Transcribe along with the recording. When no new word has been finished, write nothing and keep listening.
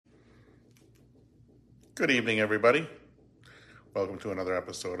Good evening, everybody. Welcome to another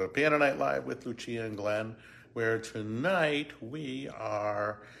episode of Piano Night Live with Lucia and Glenn, where tonight we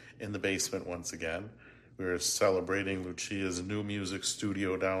are in the basement once again. We're celebrating Lucia's new music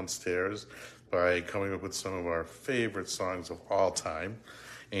studio downstairs by coming up with some of our favorite songs of all time.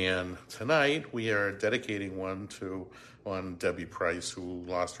 And tonight we are dedicating one to Debbie Price, who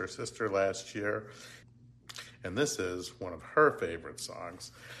lost her sister last year. And this is one of her favorite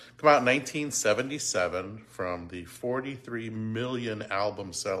songs. Come out in 1977 from the 43 million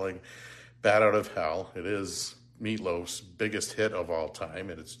album selling Bat Out of Hell. It is Meatloaf's biggest hit of all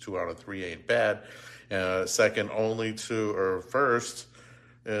time, and it's 2 out of 3 Ain't Bad. Second only to, or first,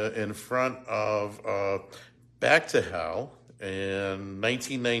 in front of Back to Hell in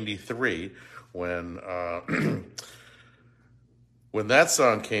 1993 when when that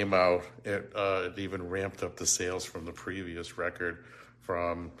song came out, it even ramped up the sales from the previous record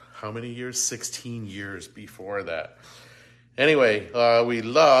from how many years? 16 years before that. Anyway, we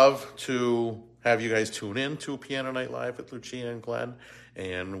love to have you guys tune in to Piano Night Live with Lucia and Glenn.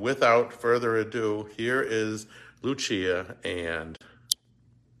 And without further ado, here is Lucia and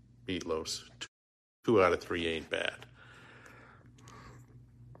Meatloaf's 2 out of 3 Ain't Bad.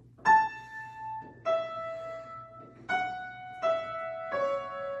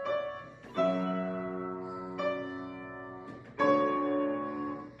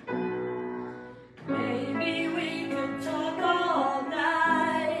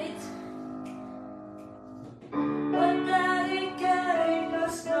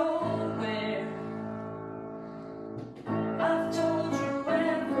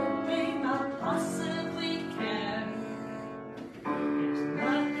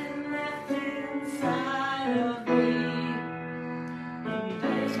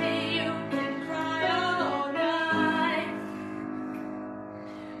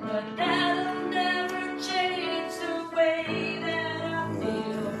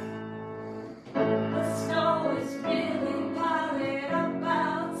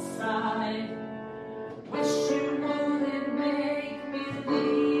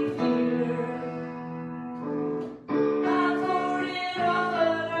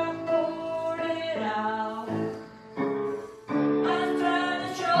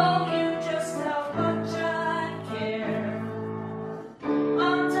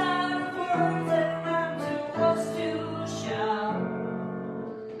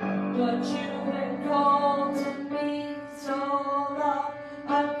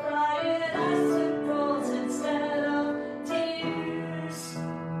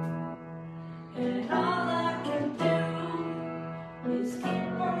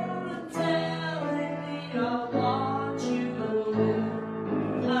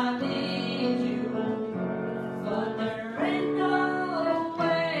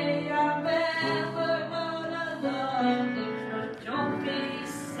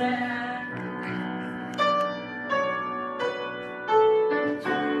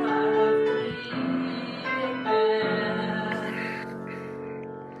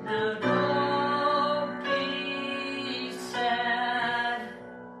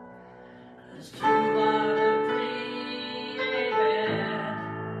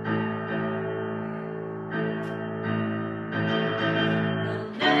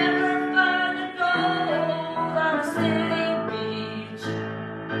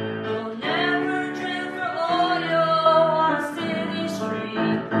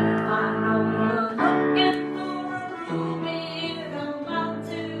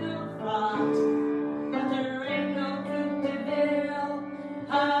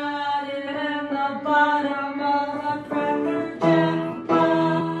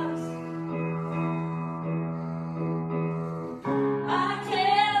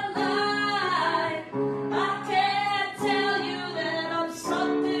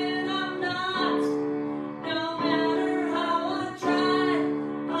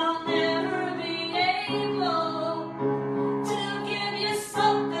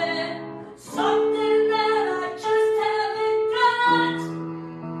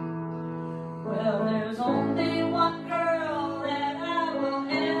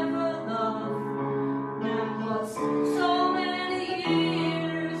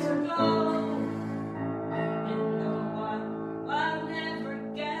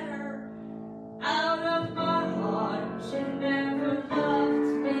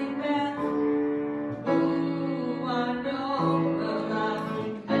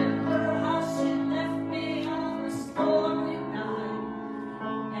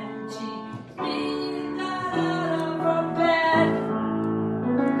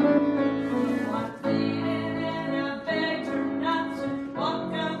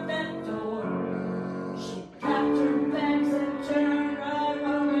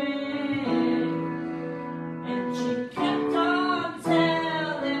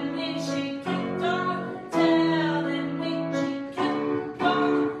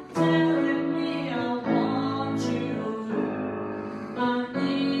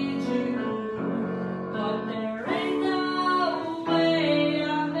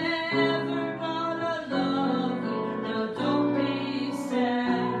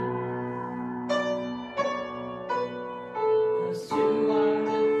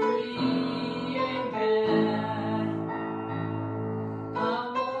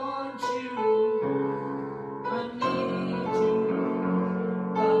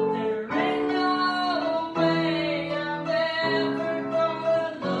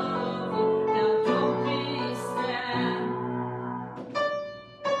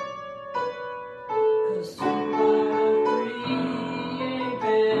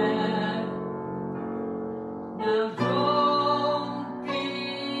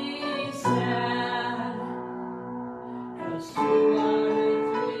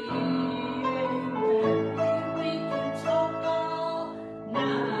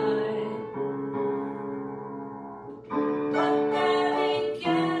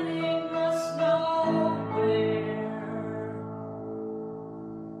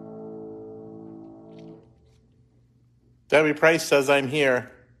 Debbie Price says I'm here.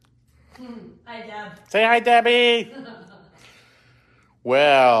 Hi, Deb. Say hi, Debbie.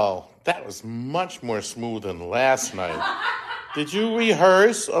 Well, that was much more smooth than last night. Did you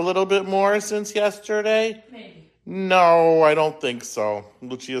rehearse a little bit more since yesterday? Maybe. No, I don't think so.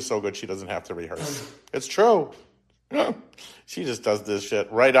 Lucia's so good she doesn't have to rehearse. It's true. She just does this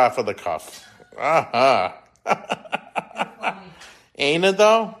shit right off of the cuff. Uh-huh. Ain't it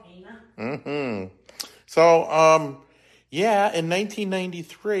though? Mm-hmm. So, yeah, in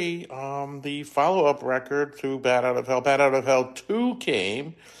 1993, the follow-up record to Bat Out of Hell 2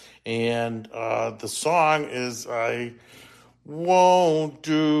 came, and the song is I Won't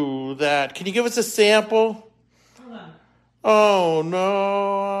Do That. Can you give us a sample? Hold on. Oh,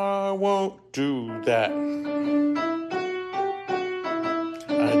 no, I won't do that.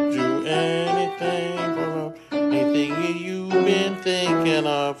 I'd do anything for love, anything you've been thinking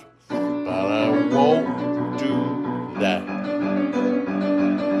of, but I won't do that.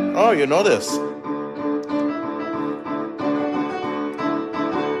 Oh, you know this.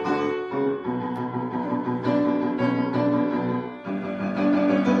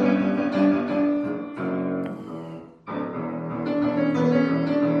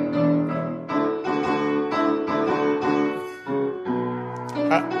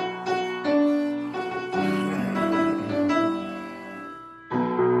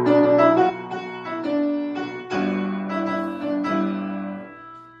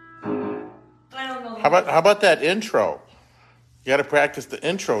 How about that intro? You got to practice the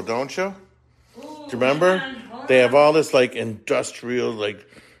intro, don't you? Ooh, Do you remember? They have all this like industrial like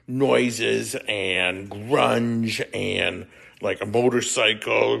noises and grunge and like a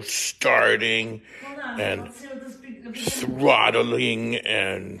motorcycle starting and throttling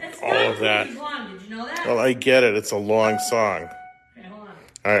and all of that. It's long. Did you know that? Well, I get it. It's a long song. Okay, hold on.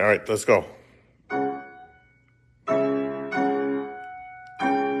 All right, let's go.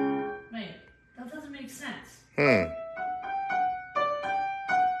 Wait, that doesn't make sense.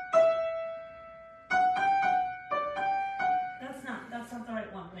 That's not the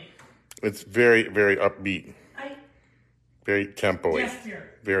right one. Wait. It's very, very upbeat. Very tempo-y. Yes,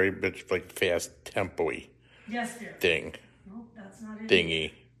 dear. Very bitch like fast tempo-y. Yes, dear. Thing. No, that's not it.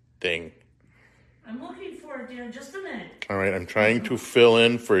 Thingy. Thing. I'm looking for it, dear. Just a minute. All right, I'm trying to fill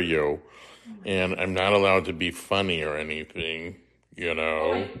in for you, and I'm not allowed to be funny or anything, you know.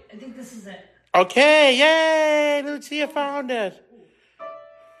 Oh, wait. I think this is it. Okay, yay! Lucia found it.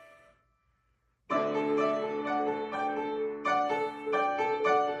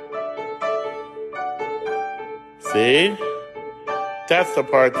 See? That's the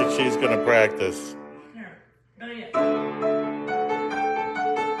part that she's going to practice. Here. Better yet.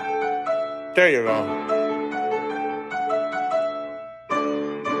 There you go.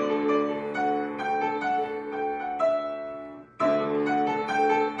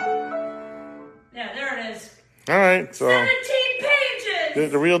 Yeah, there it is. All right, so 17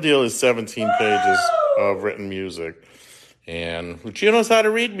 pages! the real deal is 17 pages of written music. And Lucia knows how to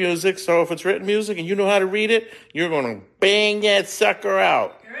read music, so if it's written music and you know how to read it, you're going to bang that sucker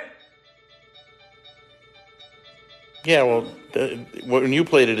out. Hear it? Yeah, well, when you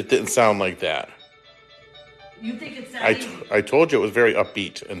played it, it didn't sound like that. You think it's that easy? I told you it was very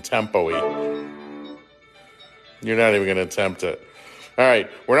upbeat and tempo-y. You're not even going to attempt it. All right,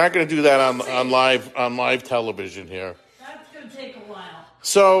 we're not going to do that on live television here. That's going to take a while.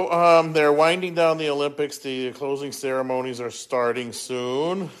 So they're winding down the Olympics. The closing ceremonies are starting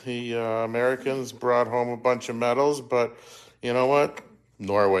soon. The Americans brought home a bunch of medals, but you know what?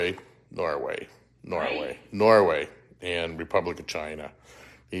 Norway, and Republic of China.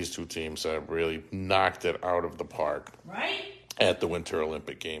 These two teams have really knocked it out of the park. Right? At the Winter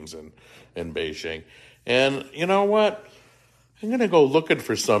Olympic Games in Beijing. And you know what? I'm going to go looking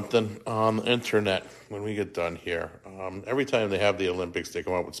for something on the internet when we get done here. Every time they have the Olympics, they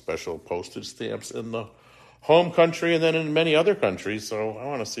come out with special postage stamps in the home country and then in many other countries. So I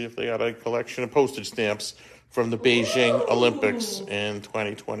want to see if they got a collection of postage stamps from the Beijing Olympics in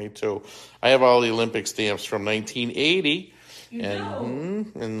 2022. I have all the Olympic stamps from 1980.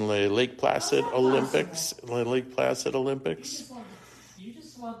 And the Lake Placid Olympics. Lake Placid Olympics. You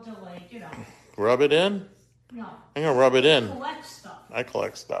just love to, like, you know. Rub it in? No. I'm going to rub it in. Collect stuff. I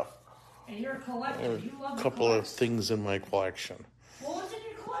collect stuff. And you're a collector. You love a couple of things in my collection. Well, what's in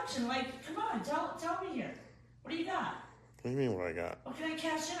your collection? Like, come on, tell me here. What do you got? What do you mean what I got? What can I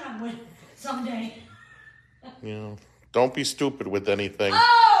cash in on with someday? You know, don't be stupid with anything.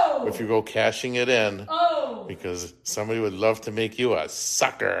 Oh! If you go cashing it in. Oh! Because somebody would love to make you a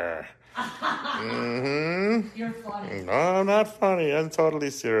sucker. Mm-hmm. You're funny. No, I'm not funny. I'm totally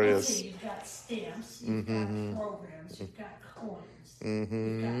Let's serious. see, you've got stamps, you've got programs, you've got coins,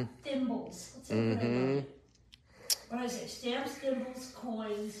 you've got thimbles. What's everything? What did I say? Stamps, thimbles,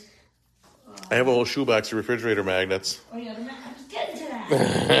 coins. I have a whole shoebox of refrigerator magnets. Oh yeah, I was getting to that. All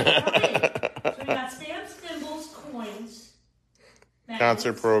right. So we got stamps, thimbles, coins, magnets,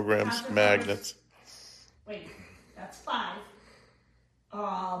 Concert programs, concert magnets. Wait, that's 5.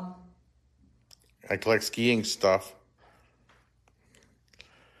 I collect skiing stuff.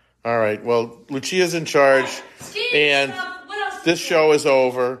 All right. Well, Lucia's in charge, skiing and stuff. What else? this show is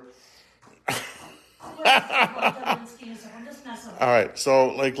over. What else? Skiing stuff. I'm just messing with All right.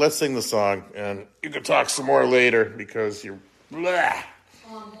 So, let's sing the song, and you can talk some more later because you're blah,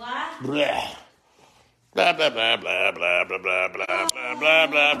 blah. blah. Blah, blah, blah, blah, blah, blah, blah, blah, blah, blah,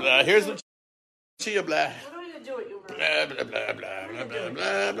 blah, blah. Here's Lucia, blah. What are we gonna do with you, bro? Blah, blah, blah, blah, blah,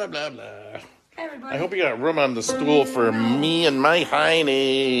 blah, blah, blah, blah. Hey, everybody. I hope you got room on the stool for me and my We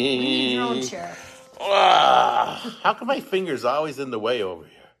need your own hiney. chair. How come my finger's always in the way over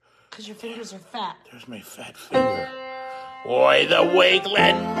here? Because your fingers are fat. There's my fat finger. Boy, the way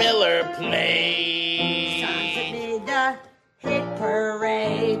Glenn Miller played. Songs that made the hit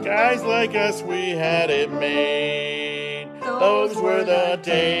parade. Guys like us, we had it made. Those were the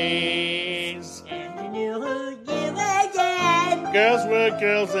days. And you knew who you were then. Girls were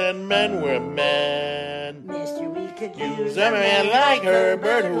girls and men were men. Mister, we could Use a man like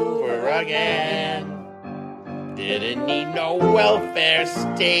Herbert Hoover again. Didn't need no welfare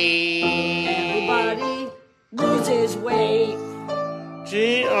state. Everybody loses weight.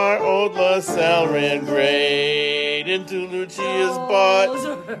 Gee, our old LaSalle ran great into Lucia's butt. Those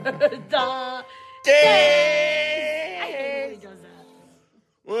were the Day. I hate when he does that.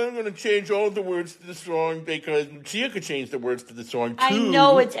 Well, I'm going to change all the words to the song because Lucia could change the words to the song too. I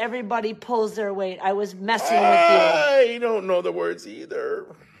know it's everybody pulls their weight. I was messing with I don't know the words either.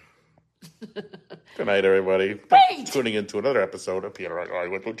 Good night, everybody. Wait! Tuning into another episode of Peter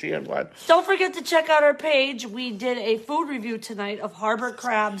Live with Lucia and Glenn. you. Don't forget to check out our page. We did a food review tonight of Harbor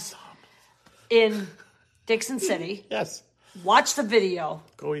Crabs in Dixon City. Yes. Watch the video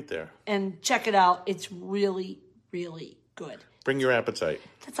Go eat there. and check it out. It's really, really good. Bring your appetite.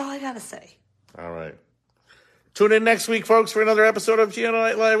 That's all I gotta say. All right. Tune in next week, folks, for another episode of Gianna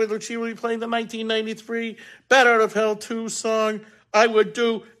Night Live with Lucia. We'll be playing the 1993 Bat Out of Hell 2 song, I Would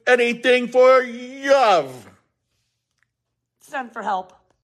Do Anything for Love. Send for help.